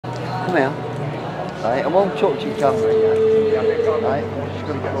Come here. Right, I won't touch your camera yet. Right, I'm just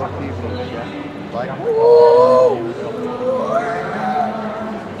going to go a few minutes, yeah? Like,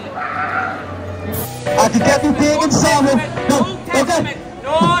 I can get you big and salmon. No, okay.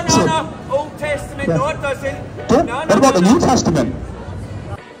 No. Old Testament, no, it doesn't. Don't. What about the New Testament?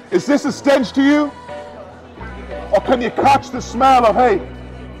 Is this a stench to you? Or can you catch the smell of, hey,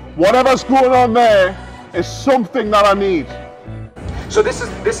 whatever's going on there is something that I need? So this is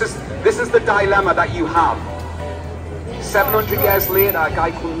the dilemma that you have. 700 years later, a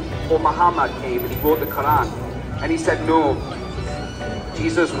guy called Muhammad came and he wrote the Quran, and he said, no,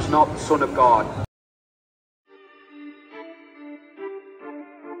 Jesus was not the Son of God.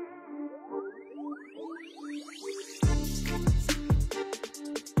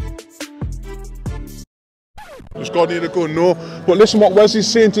 Does God need to go? No. But listen, what Wesley's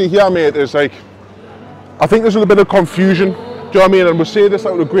saying to you here, mate, is like, I think there's a little bit of confusion. Do you know what I mean? And we say this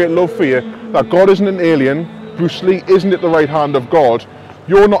out of great love for you, that God isn't an alien, Bruce Lee isn't at the right hand of God,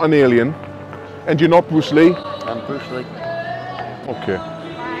 you're not an alien, and you're not Bruce Lee. I'm Bruce Lee. Okay.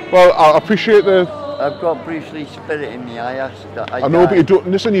 Well, I appreciate the... I've got Bruce Lee's spirit in me, I know, but you don't,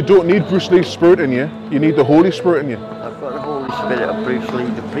 listen, you don't need Bruce Lee's spirit in you, you need the Holy Spirit in you. I've got the Holy Spirit of Bruce Lee.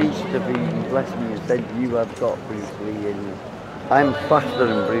 The priest have even blessed me and said, you have got Bruce Lee in you. I'm faster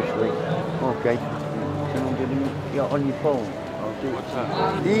than Bruce Lee. Okay. Can I do it on your phone? I'll do it.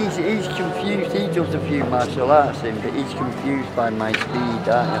 He's confused. He does a few martial arts in, but he's confused by my speed,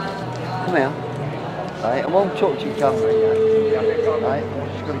 aren't you? Come here. Right, I won't touch your camera yet. Right, I'm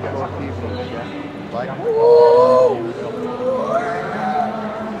just going to go a few minutes, yeah? Like,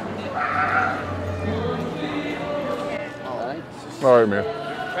 Alright, mate.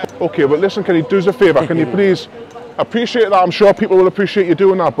 Okay, but listen, can you do us a favour? Can you please appreciate that? I'm sure people will appreciate you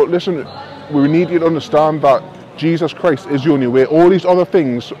doing that, but listen, we need you to understand that Jesus Christ is the only way. All these other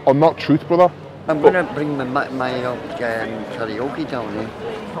things are not truth, brother. I'm going to bring my karaoke down here.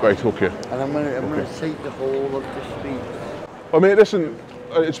 Right, okay. And I'm going to take the whole of the street. Well, mate, listen,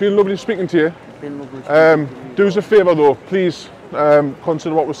 it's been lovely speaking to you. It's been lovely speaking to you. Do us a favour though, please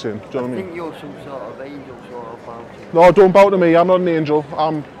consider what we're saying. Do you know what I mean? I think you're some sort of angel sort of bounty. No, don't bow to me, I'm not an angel.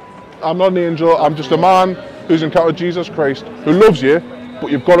 I'm not an angel, I'm just a man who's encountered Jesus Christ, who loves you,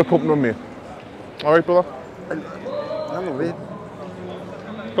 but you've got to come with me. Alright, brother? I love you.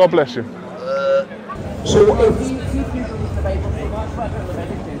 God bless you. So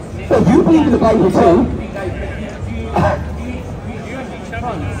if you believe in the Bible too,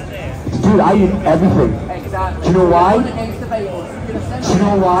 dude, I eat everything. Do you know why? Do you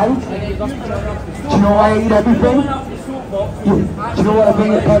know why? Do you know why I eat everything? Do you know what I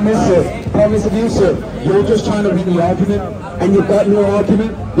think? Premise of you, sir. You're just trying to win the argument, and you've got no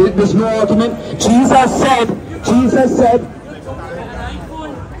argument. There's no argument. Jesus said,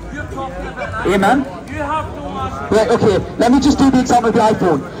 amen? Right, okay, let me just do the example of the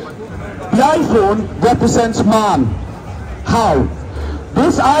iPhone. The iPhone represents man. How?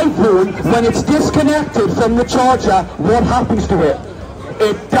 This iPhone, when it's disconnected from the charger, what happens to it?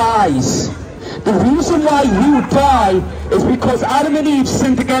 It dies. The reason why you die is because Adam and Eve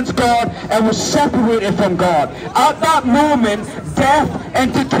sinned against God and were separated from God. At that moment, death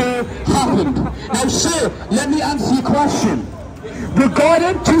and decay happened. Now, sir, let me answer your question.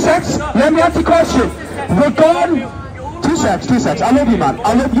 Regarding, 2 seconds, let me answer your question. Regarding, 2 seconds, I love you, man.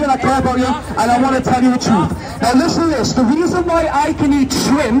 I love you and I care about you, and I want to tell you the truth. Now listen to this, the reason why I can eat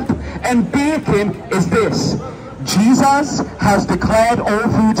shrimp and bacon is this. Jesus has declared all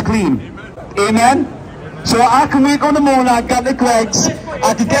foods clean. Amen? So I can wake on the morning, I got the legs,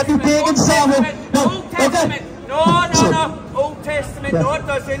 I can get me bacon salmon. No, okay. No. Old Testament, no, it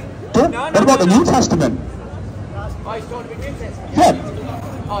doesn't. What about the New Testament? Oh, he's talking about New Testament. Yeah.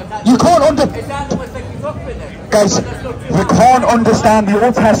 You can't Is that the one that you talk about then? Guys, you can't understand the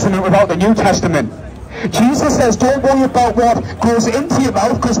Old Testament without the New Testament. Jesus says, don't worry about what goes into your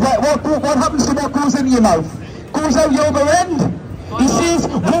mouth, because what happens to what goes into your mouth? Goes out your other end. He says,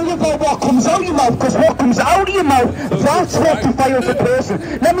 worry about what comes out of your mouth, because what comes out of your mouth, that's what defiles a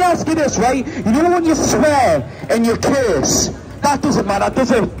person. Let me ask you this, right? You know when you swear and you curse, that doesn't matter,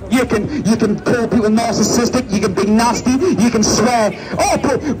 does it? You can call people narcissistic, you can be nasty, you can swear. Oh,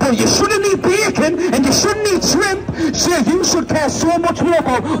 but you shouldn't eat bacon and you shouldn't eat shrimp. So you should care so much more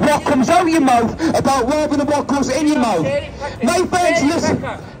about what comes out of your mouth, about rather than what goes in your mouth. My friends, listen.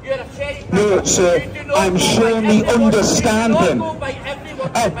 No, sir, I'm showing me understanding.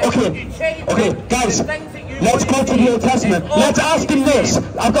 Okay, guys, let's go to the Old Testament. Let's ask him this.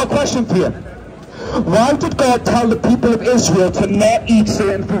 I've got a question for you. Why did God tell the people of Israel to not eat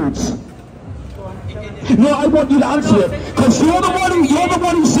certain foods? No, I want you to answer it. Because you're the one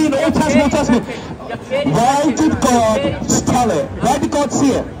who's saying Old Testament, Old Testament. Why did God tell it? Why did God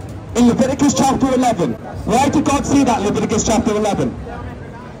say it? In Leviticus chapter 11. Why did God say that in Leviticus chapter 11?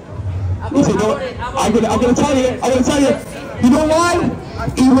 You say, no, I'm going to tell you. You know why?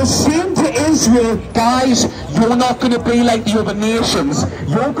 He was saying to Israel, guys, you're not going to be like the other nations.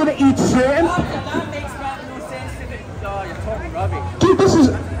 You're going to eat certain. That makes no sense to me. Oh, you're talking rubbish. Dude,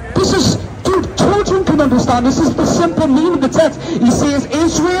 dude, children can understand. This is the simple meaning of the text. He says,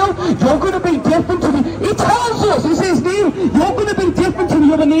 Israel, you're going to be different to the... He tells us, he says, Neil, you're going to be different to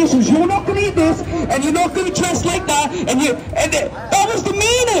the other nations. You're not going to eat this, and you're not going to dress like that, that was the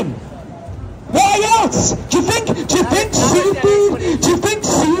meaning. Why else? Do you think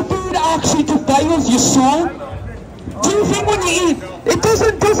seafood actually defiles your soul? Do you think when you eat, it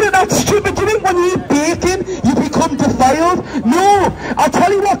doesn't, that's stupid. Do you think when you eat bacon, you become defiled? No, I'll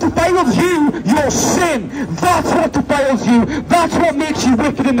tell you what defiles you, your sin. That's what defiles you. That's what makes you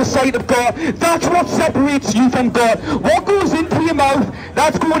wicked in the sight of God. That's what separates you from God. What goes into your mouth,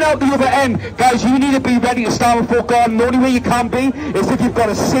 that's going out the other end. Guys, you need to be ready to stand before God, and the only way you can be is if you've got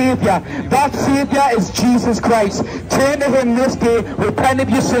a Saviour. That Saviour is Jesus Christ. Turn to Him this day, repent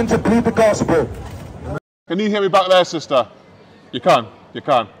of your sins, and believe the gospel. Can you hear me back there, sister? You can.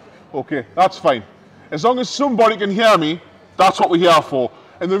 Okay, that's fine. As long as somebody can hear me, that's what we're here for.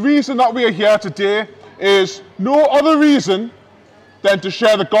 And the reason that we are here today is no other reason than to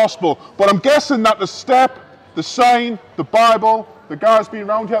share the gospel. But I'm guessing that the step, the sign, the Bible, the guys being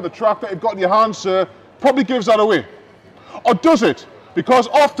around here, the tract that you've got in your hands, sir, probably gives that away. Or does it? Because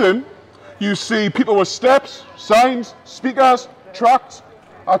often you see people with steps, signs, speakers, tracts.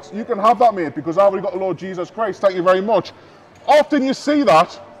 You can have that, mate, because I've already got the Lord Jesus Christ. Thank you very much. Often you see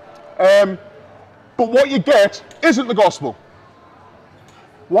that, but what you get isn't the gospel.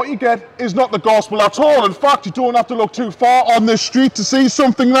 What you get is not the gospel at all. In fact, you don't have to look too far on this street to see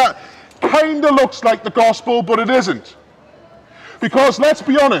something that kind of looks like the gospel, but it isn't. Because let's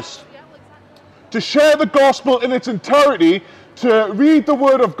be honest, to share the gospel in its entirety, to read the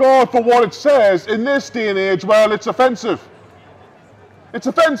word of God for what it says in this day and age, well, it's offensive. It's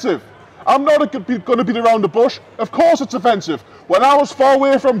offensive. I'm not going to beat around the bush. Of course it's offensive. When I was far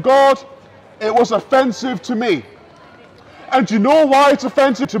away from God, it was offensive to me. And do you know why it's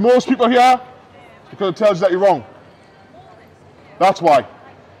offensive to most people here? Because it tells you that you're wrong. That's why.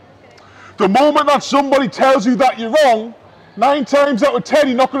 The moment that somebody tells you that you're wrong, 9 times out of 10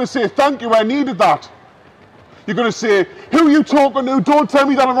 you're not going to say thank you, I needed that. You're going to say, who are you talking to? Don't tell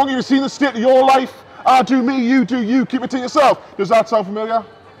me that I'm wrong. You've seen the state of your life. I do me, you do you, keep it to yourself. Does that sound familiar?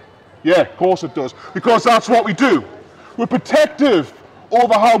 Yeah, of course it does. Because that's what we do. We're protective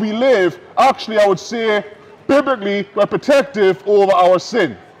over how we live. Actually, I would say, biblically, we're protective over our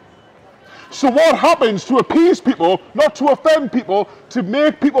sin. So what happens to appease people, not to offend people, to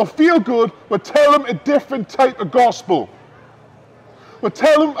make people feel good, we tell them a different type of gospel. We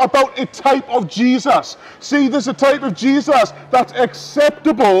tell them about a type of Jesus. See, there's a type of Jesus that's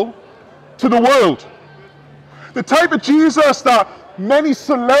acceptable to the world. The type of Jesus that many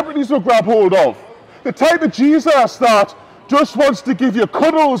celebrities will grab hold of. The type of Jesus that just wants to give you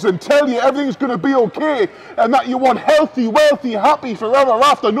cuddles and tell you everything's going to be okay and that you want healthy, wealthy, happy forever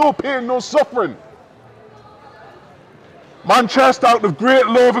after, no pain, no suffering. Manchester, out of great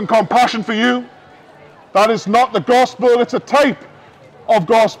love and compassion for you, that is not the gospel, it's a type of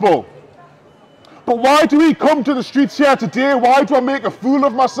gospel. But why do we come to the streets here today? Why do I make a fool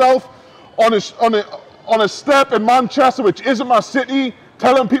of myself on a step in Manchester, which isn't my city,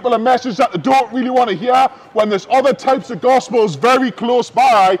 telling people a message that they don't really want to hear, when there's other types of gospels very close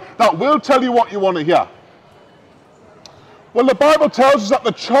by that will tell you what you want to hear? Well, the Bible tells us that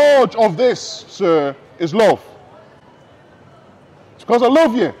the charge of this, sir, is love. It's because I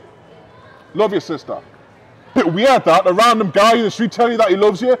love you. Love your sister. Bit weird that, a random guy in the street telling you that he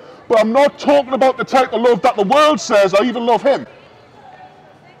loves you, but I'm not talking about the type of love that the world says I even love him.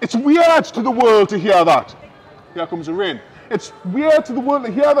 It's weird to the world to hear that. Here comes the rain. It's weird to the world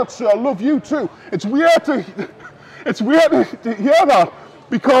to hear that, sir. I love you too. It's weird to hear that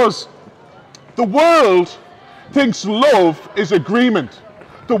because the world thinks love is agreement.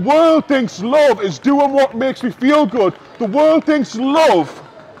 The world thinks love is doing what makes me feel good. The world thinks love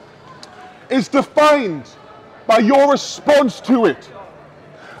is defined by your response to it.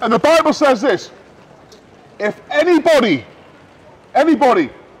 And the Bible says this: if anybody,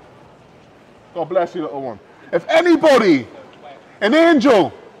 God bless you, little one. If anybody, an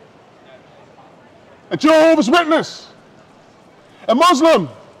angel, a Jehovah's Witness, a Muslim,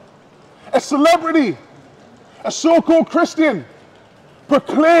 a celebrity, a so-called Christian,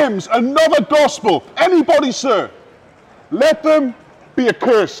 proclaims another gospel, anybody, sir, let them be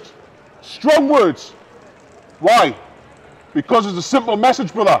accursed. Strong words. Why? Because it's a simple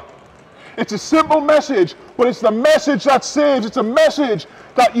message, brother. It's a simple message, but it's the message that saves. It's a message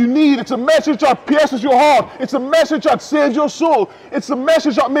that you need. It's a message that pierces your heart. It's a message that saves your soul. It's the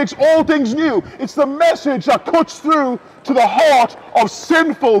message that makes all things new. It's the message that cuts through to the heart of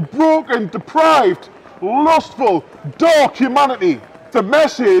sinful, broken, deprived, lustful, dark humanity. It's a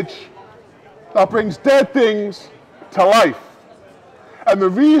message that brings dead things to life. And the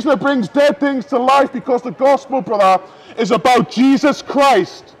reason it brings dead things to life, because the gospel, brother, is about Jesus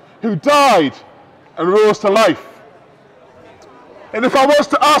Christ, who died and rose to life. And if I was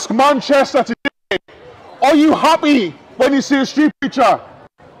to ask Manchester today, are you happy when you see a street preacher?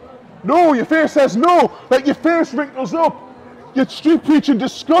 No, your face says no. Like, your face wrinkles up. Your street preaching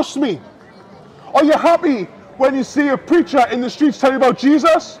disgusts me. Are you happy when you see a preacher in the streets tell you about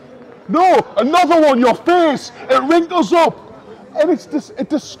Jesus? No, another one, your face, it wrinkles up. And it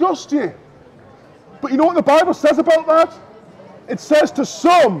disgusts you. But you know what the Bible says about that? It says to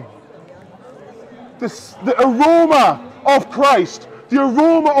some, the aroma of Christ, the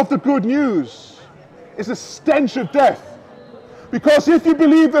aroma of the good news, is a stench of death. Because if you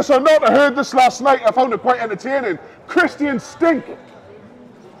believe this or not, I heard this last night, I found it quite entertaining. Christians stink.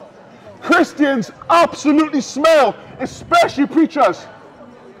 Christians absolutely smell, especially preachers.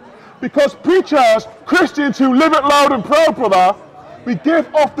 Because preachers, Christians who live it loud and proud, brother, we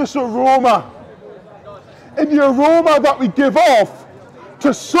give off this aroma. And the aroma that we give off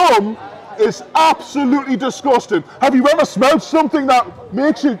to some is absolutely disgusting. Have you ever smelled something that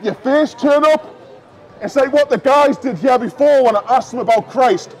makes your face turn up? It's like what the guys did here before when I asked them about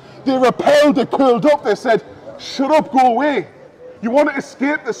Christ. They repelled, they curled up, they said, shut up, go away. You want to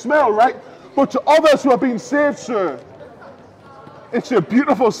escape the smell, right? But to others who have been saved, sir, it's a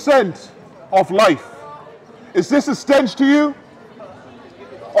beautiful scent of life. Is this a stench to you?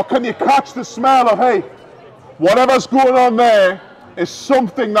 Or can you catch the smell of, hey, whatever's going on there is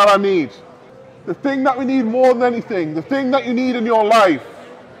something that I need. The thing that we need more than anything, the thing that you need in your life,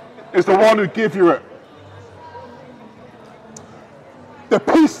 is the one who gives you it. The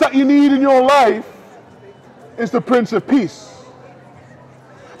peace that you need in your life is the Prince of Peace.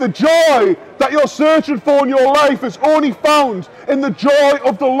 The joy that you're searching for in your life is only found in the joy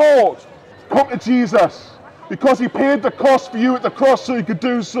of the Lord. Come to Jesus, because he paid the cost for you at the cross so you could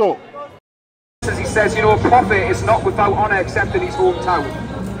do so. He says, you know, a prophet is not without honor except in his hometown.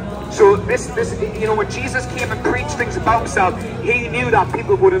 So this, you know, when Jesus came and preached things about himself, he knew that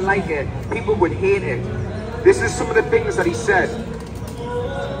people wouldn't like it. People would hate it. This is some of the things that he said.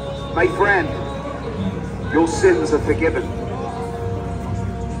 My friend, your sins are forgiven.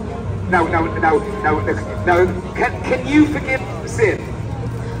 Now, can you forgive sin?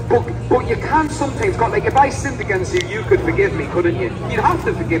 But you can't sometimes. God, like, if I sinned against you, you could forgive me, couldn't you? You'd have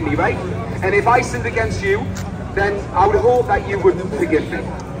to forgive me, right? And if I sinned against you, then I would hope that you would forgive me.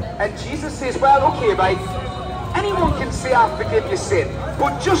 And Jesus says, well, okay, right, anyone can say I forgive your sin,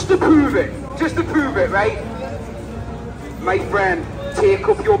 but just to prove it, right? My friend, take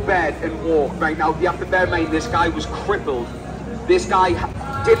up your bed and walk. Right now, you have to bear in mind, this guy was crippled. This guy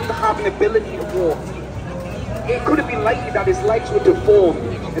didn't have an ability to walk. It could have been likely that his legs were deformed,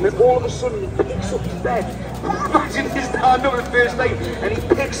 and then all of a sudden he picks up his bed. Imagine his stand up the first night, and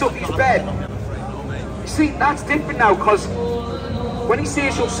he picks up his bed. You see, that's different now, because when he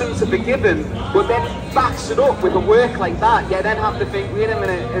says your sins are forgiven, but then backs it up with a work like that, you then have to think, wait a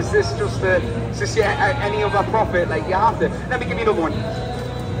minute, is this just any other prophet? Like, you have to. Let me give you another one.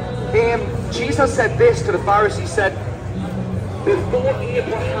 Jesus said this to the Pharisees, said, before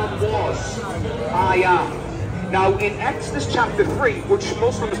Abraham was, I am. Now in Exodus chapter 3, which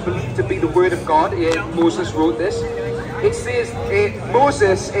Muslims believe to be the word of God, Moses wrote this, it says,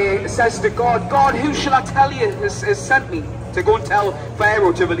 Moses says to God, God, who shall I tell you has sent me to go and tell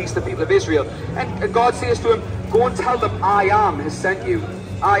Pharaoh to release the people of Israel? And God says to him, go and tell them I am has sent you.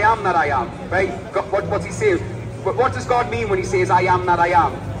 I am that I am, right? What's he saying? But what does God mean when he says I am that I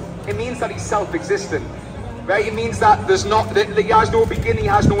am? It means that he's self-existent. Right? It means that there's not, that he has no beginning, he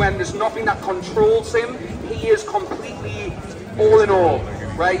has no end, there's nothing that controls him. He is completely all in all.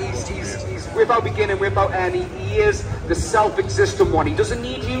 Right? He's without beginning, without end. He is the self-existent one. He doesn't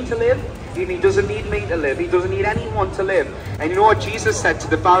need you to live, and he doesn't need me to live, he doesn't need anyone to live. And you know what Jesus said to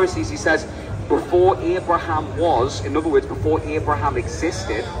the Pharisees? He says, before Abraham was, in other words, before Abraham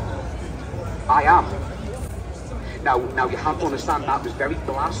existed, I am. Now you have to understand that was very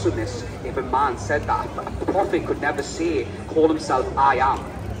blasphemous if a man said that. A prophet could never call himself I am.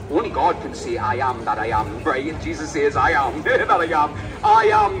 Only God can say, I am that I am, right? And Jesus says, I am that I am. I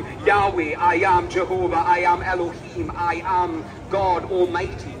am Yahweh, I am Jehovah, I am Elohim, I am God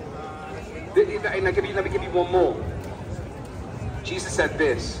Almighty. And let me give you one more. Jesus said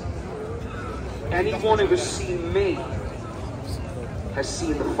this, anyone who has seen me has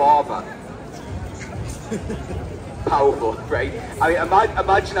seen the Father. Powerful, right? I mean,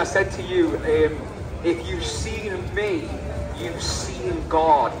 imagine I said to you, if you've seen me, you've seen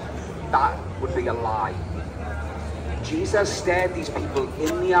God. That would be a lie. Jesus stared these people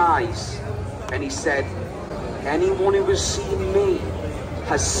in the eyes and he said, anyone who has seen me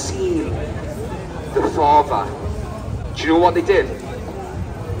has seen the Father. Do you know what they did?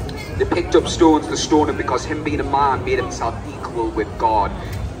 They picked up stones to stone him because him being a man made himself equal with God.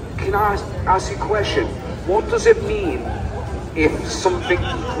 Can I ask you a question? What does it mean if something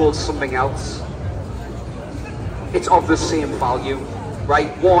equals something else? It's of the same value,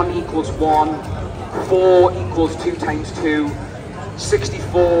 right? 1 equals 1, 4 equals 2 times 2,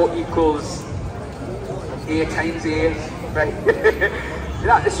 64 equals 8 times 8, right?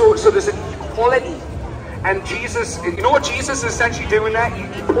 Yeah, so there's an equality. And Jesus, you know what Jesus is essentially doing there?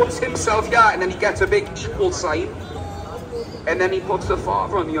 He puts himself here and then he gets a big equal sign. And then he puts the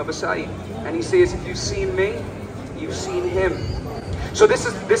Father on the other side. And he says, if you've seen me, you've seen him. So this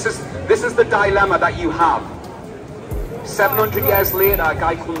is the dilemma that you have. 700 years later, a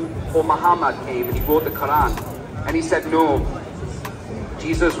guy called Muhammad came and he wrote the Quran. And he said, no,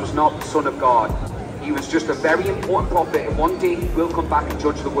 Jesus was not the Son of God. He was just a very important prophet, and one day he will come back and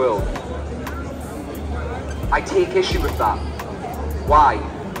judge the world. I take issue with that. Why?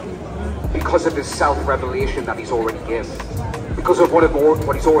 Because of his self-revelation that he's already given. Because of what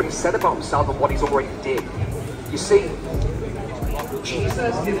he's already said about himself and what he's already did. You see,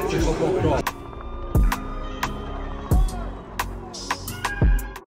 Jesus didn't just